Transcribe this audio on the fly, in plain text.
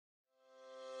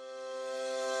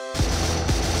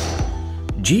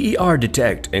GER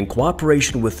Detect, in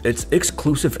cooperation with its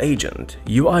exclusive agent,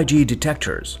 UIG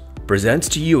Detectors, presents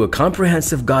to you a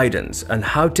comprehensive guidance on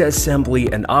how to assemble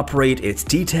and operate its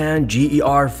Titan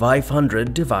Ger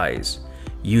 500 device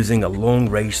using a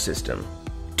long-range system.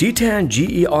 Titan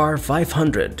Ger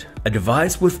 500, a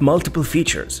device with multiple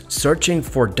features searching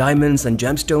for diamonds and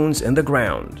gemstones in the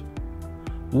ground.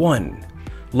 1.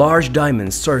 Large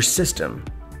diamond search system.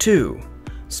 2.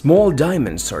 Small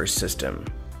diamond search system.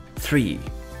 3.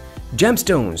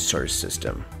 Gemstone search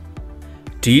system.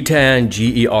 Titan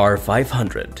Ger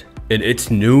 500, in its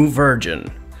new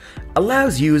version,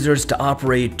 allows users to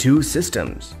operate two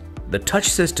systems, the touch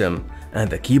system and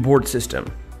the keyboard system.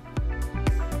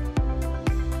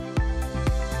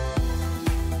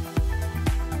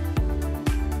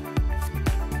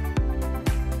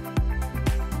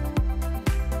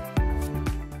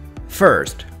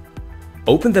 First,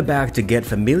 open the bag to get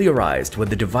familiarized with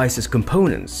the device's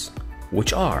components,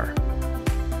 which are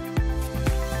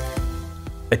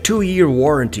a 2-year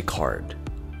warranty card,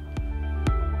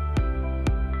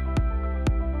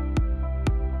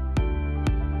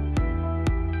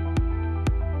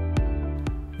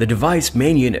 the device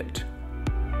main unit,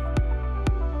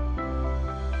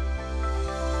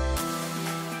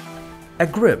 a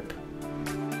grip,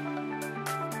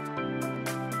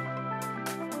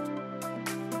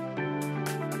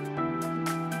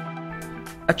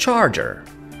 a charger,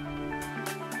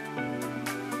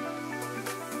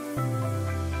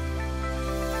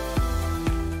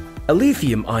 a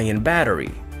lithium-ion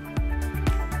battery,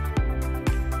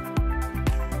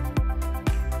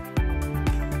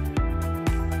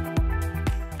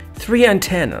 three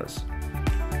antennas,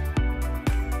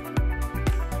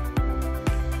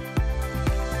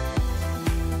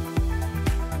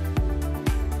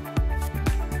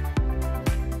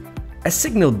 a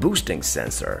signal boosting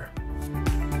sensor,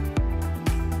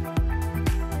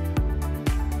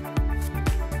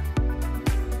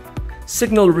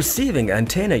 signal receiving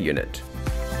antenna unit,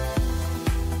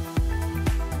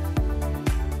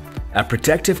 a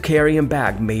protective carrying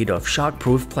bag made of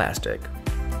shockproof plastic,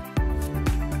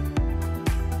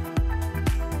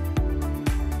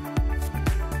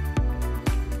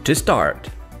 to start,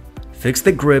 fix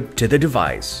the grip to the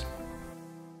device.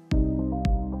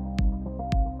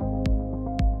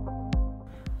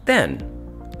 Then,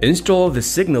 install the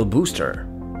signal booster.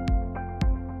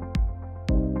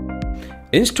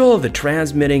 Install the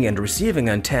transmitting and receiving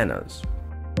antennas.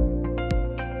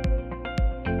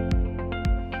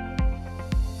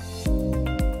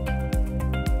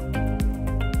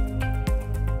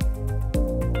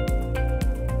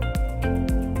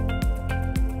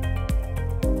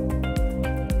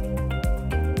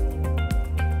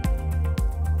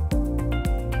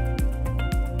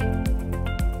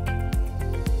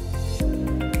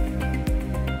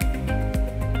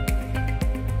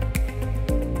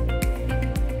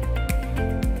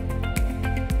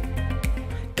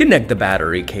 Connect the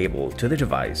battery cable to the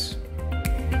device.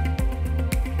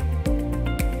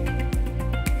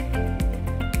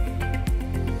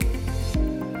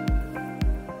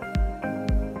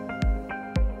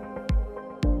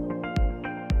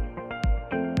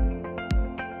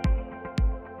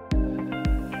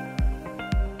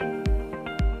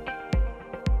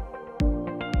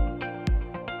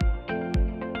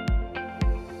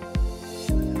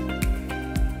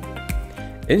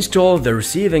 Install the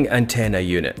receiving antenna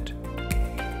unit.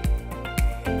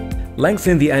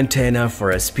 Lengthen the antenna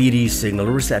for a speedy signal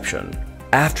reception.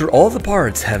 After all the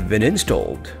parts have been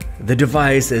installed, the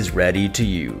device is ready to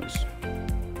use.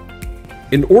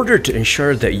 In order to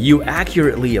ensure that you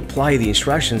accurately apply the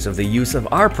instructions of the use of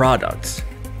our products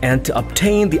and to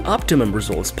obtain the optimum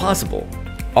results possible,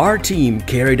 our team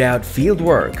carried out field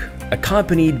work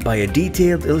accompanied by a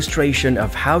detailed illustration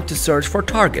of how to search for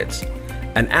targets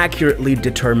and accurately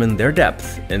determine their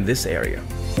depth in this area.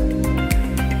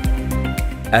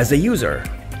 As a user,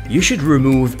 you should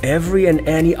remove every and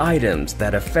any items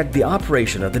that affect the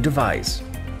operation of the device,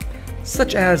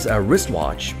 such as a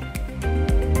wristwatch,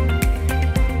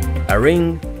 a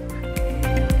ring,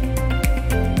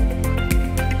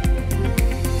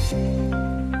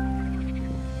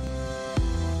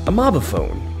 a mobile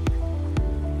phone,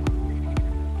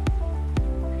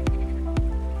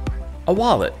 a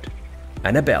wallet,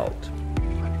 and a belt.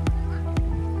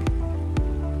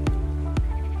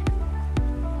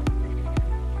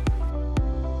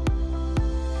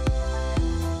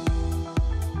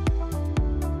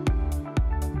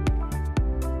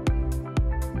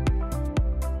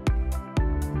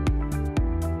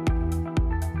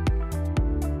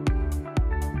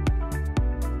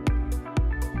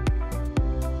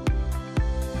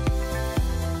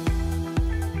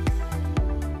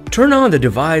 Turn on the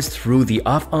device through the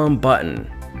off-on button.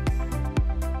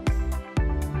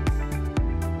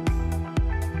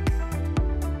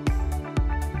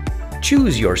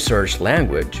 Choose your search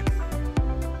language.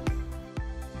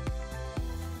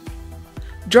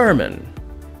 German,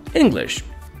 English,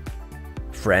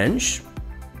 French,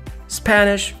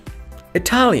 Spanish,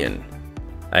 Italian,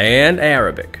 and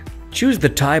Arabic. Choose the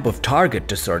type of target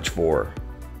to search for.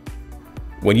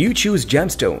 When you choose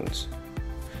gemstones,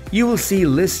 you will see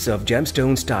lists of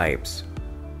gemstones types.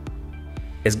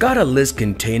 It's got a list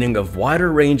containing a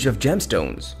wider range of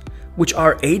gemstones, which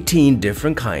are 18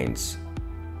 different kinds.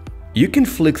 You can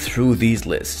flick through these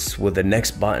lists with the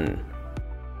next button.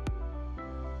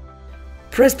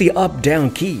 Press the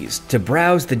up-down keys to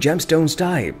browse the gemstones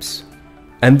types.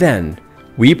 And then,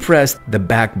 we press the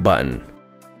back button.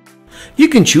 You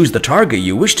can choose the target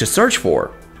you wish to search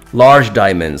for, large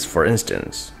diamonds for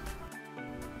instance.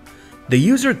 The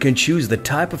user can choose the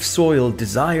type of soil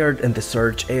desired in the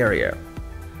search area: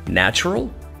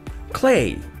 natural,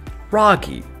 clay,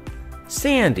 rocky,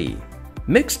 sandy,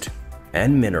 mixed,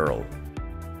 and mineral.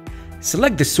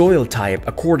 Select the soil type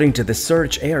according to the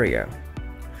search area.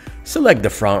 Select the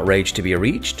front range to be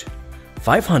reached: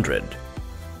 500,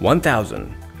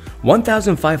 1000,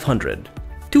 1500,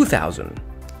 2000,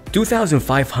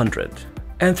 2500,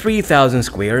 and 3000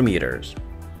 square meters.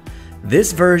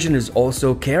 This version is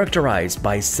also characterized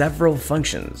by several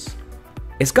functions.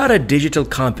 It's got a digital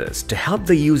compass to help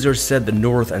the user set the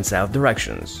north and south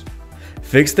directions.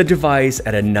 Fix the device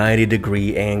at a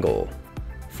 90-degree angle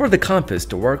for the compass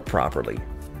to work properly.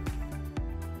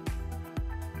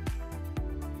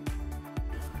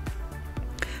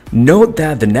 Note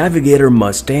that the navigator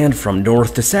must stand from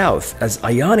north to south, as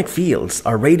ionic fields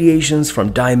are radiations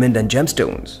from diamond and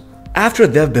gemstones. After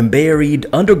they've been buried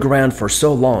underground for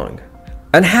so long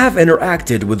and have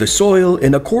interacted with the soil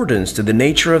in accordance to the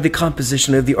nature of the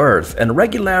composition of the earth and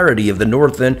regularity of the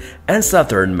northern and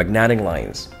southern magnetic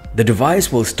lines, the device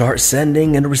will start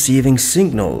sending and receiving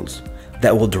signals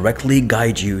that will directly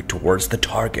guide you towards the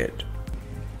target.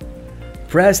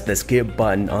 Press the skip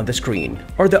button on the screen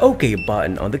or the OK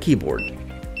button on the keyboard.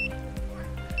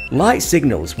 Light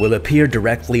signals will appear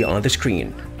directly on the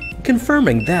screen,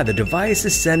 confirming that the device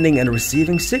is sending and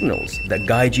receiving signals that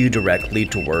guide you directly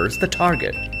towards the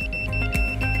target.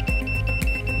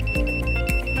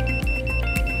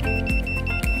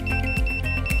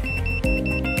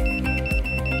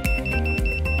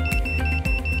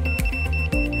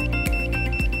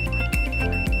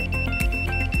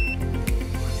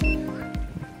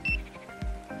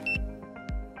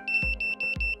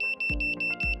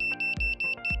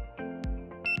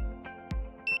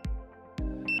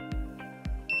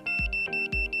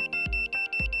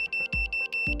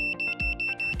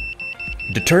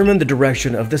 Determine the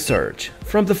direction of the search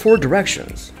from the 4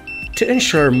 directions to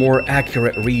ensure more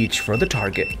accurate reach for the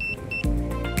target.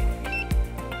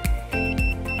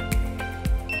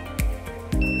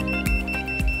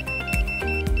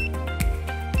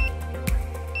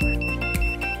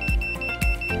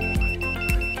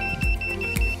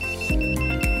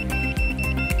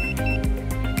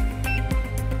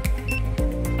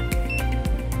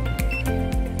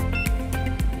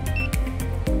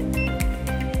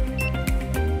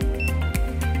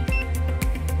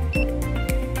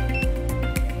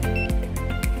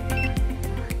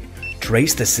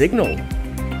 Trace the signal.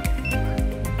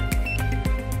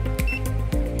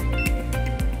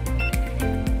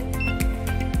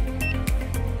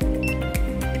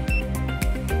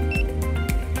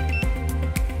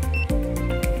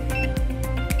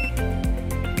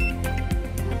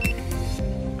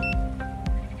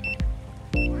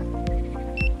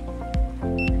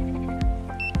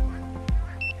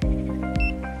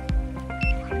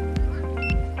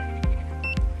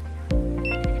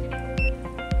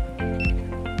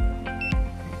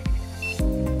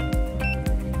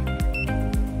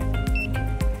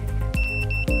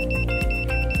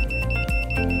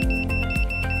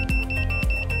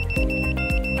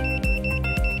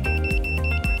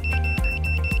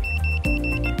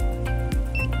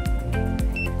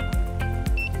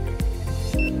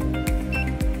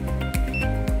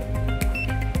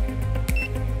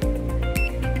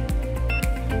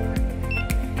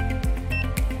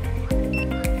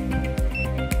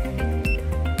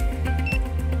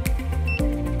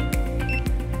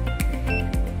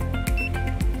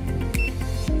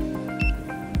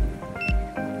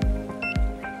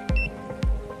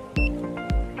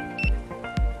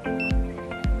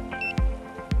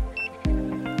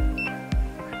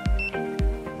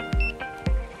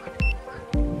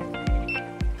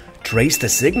 Trace the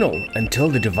signal until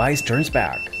the device turns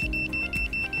back.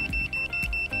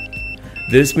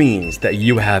 This means that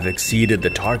you have exceeded the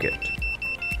target.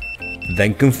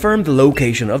 Then confirm the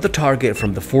location of the target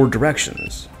from the 4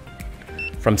 directions.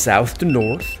 From south to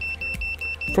north,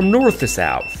 from north to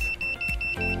south.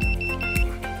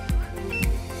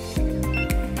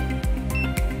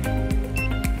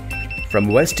 From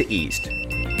west to east.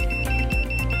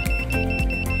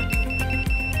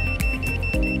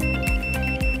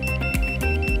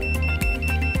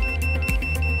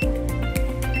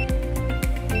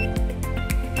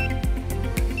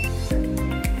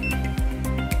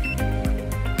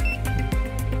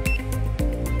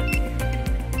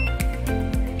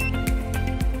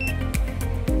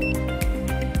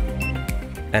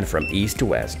 And from east to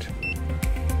west.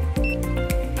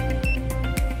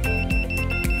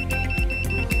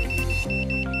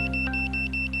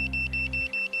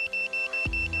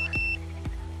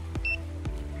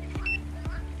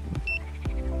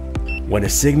 When a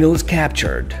signal is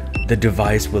captured, the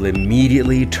device will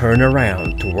immediately turn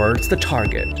around towards the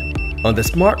target. On the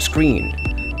smart screen,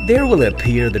 there will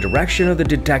appear the direction of the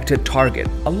detected target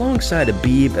alongside a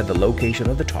beep at the location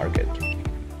of the target.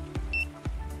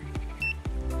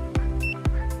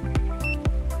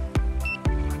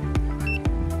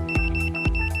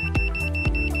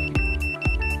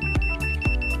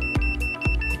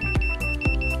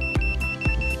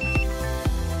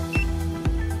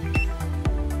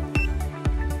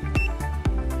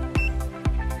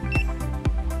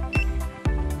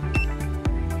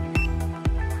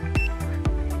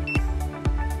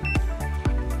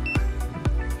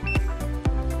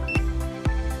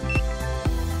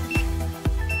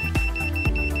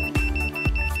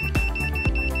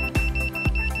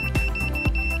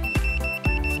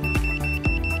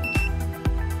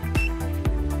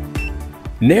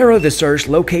 Narrow the search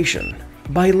location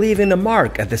by leaving a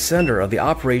mark at the center of the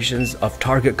operations of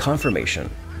target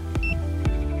confirmation.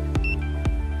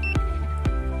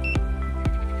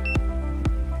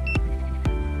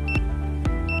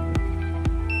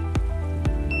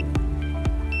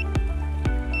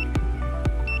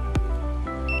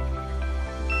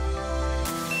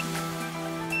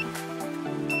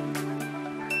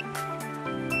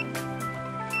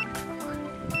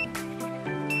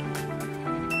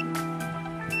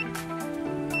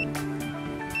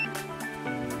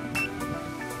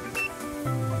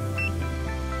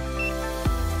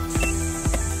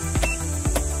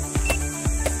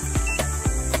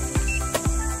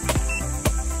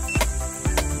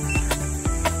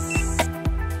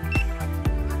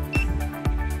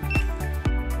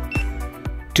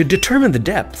 To determine the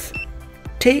depth,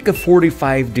 take a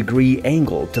 45-degree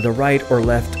angle to the right or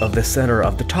left of the center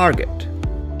of the target.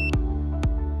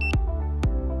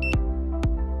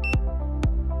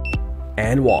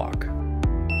 And walk.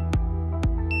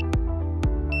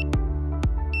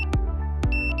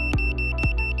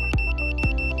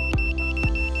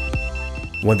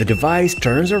 When the device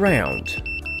turns around,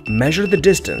 measure the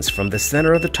distance from the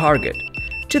center of the target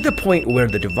to the point where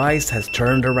the device has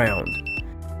turned around.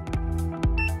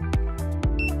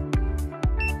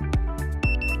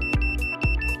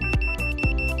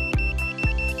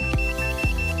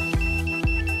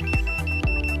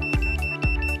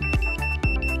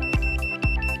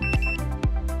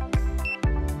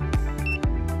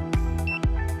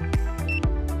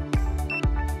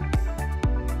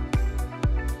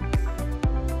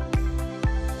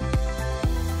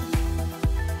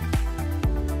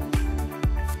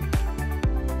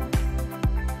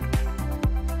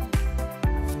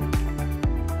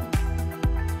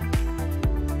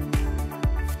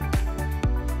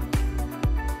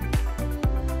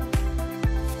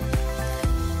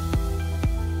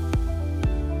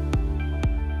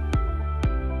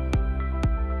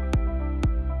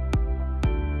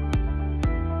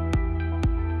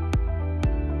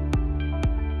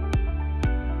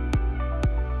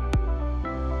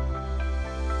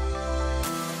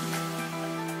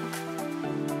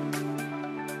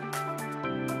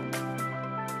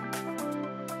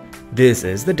 This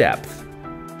is the depth.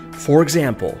 For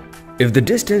example, if the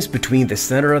distance between the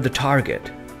center of the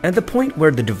target and the point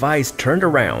where the device turned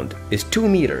around is 2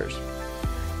 meters,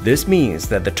 this means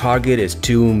that the target is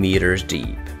 2 meters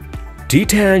deep.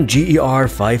 Titan Ger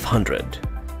 500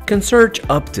 can search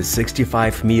up to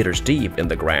 65 meters deep in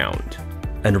the ground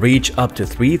and reach up to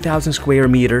 3,000 square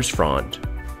meters front.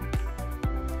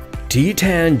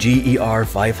 Titan Ger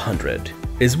 500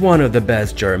 is one of the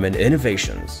best German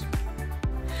innovations.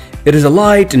 It is a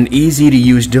light and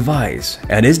easy-to-use device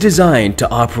and is designed to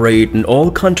operate in all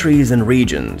countries and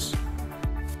regions.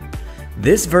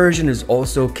 This version is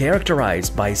also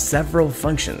characterized by several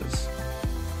functions.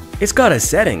 It's got a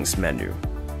settings menu,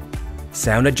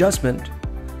 sound adjustment,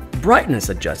 brightness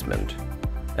adjustment,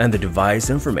 and the device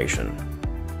information.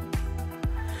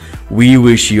 We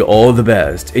wish you all the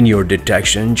best in your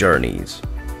detection journeys.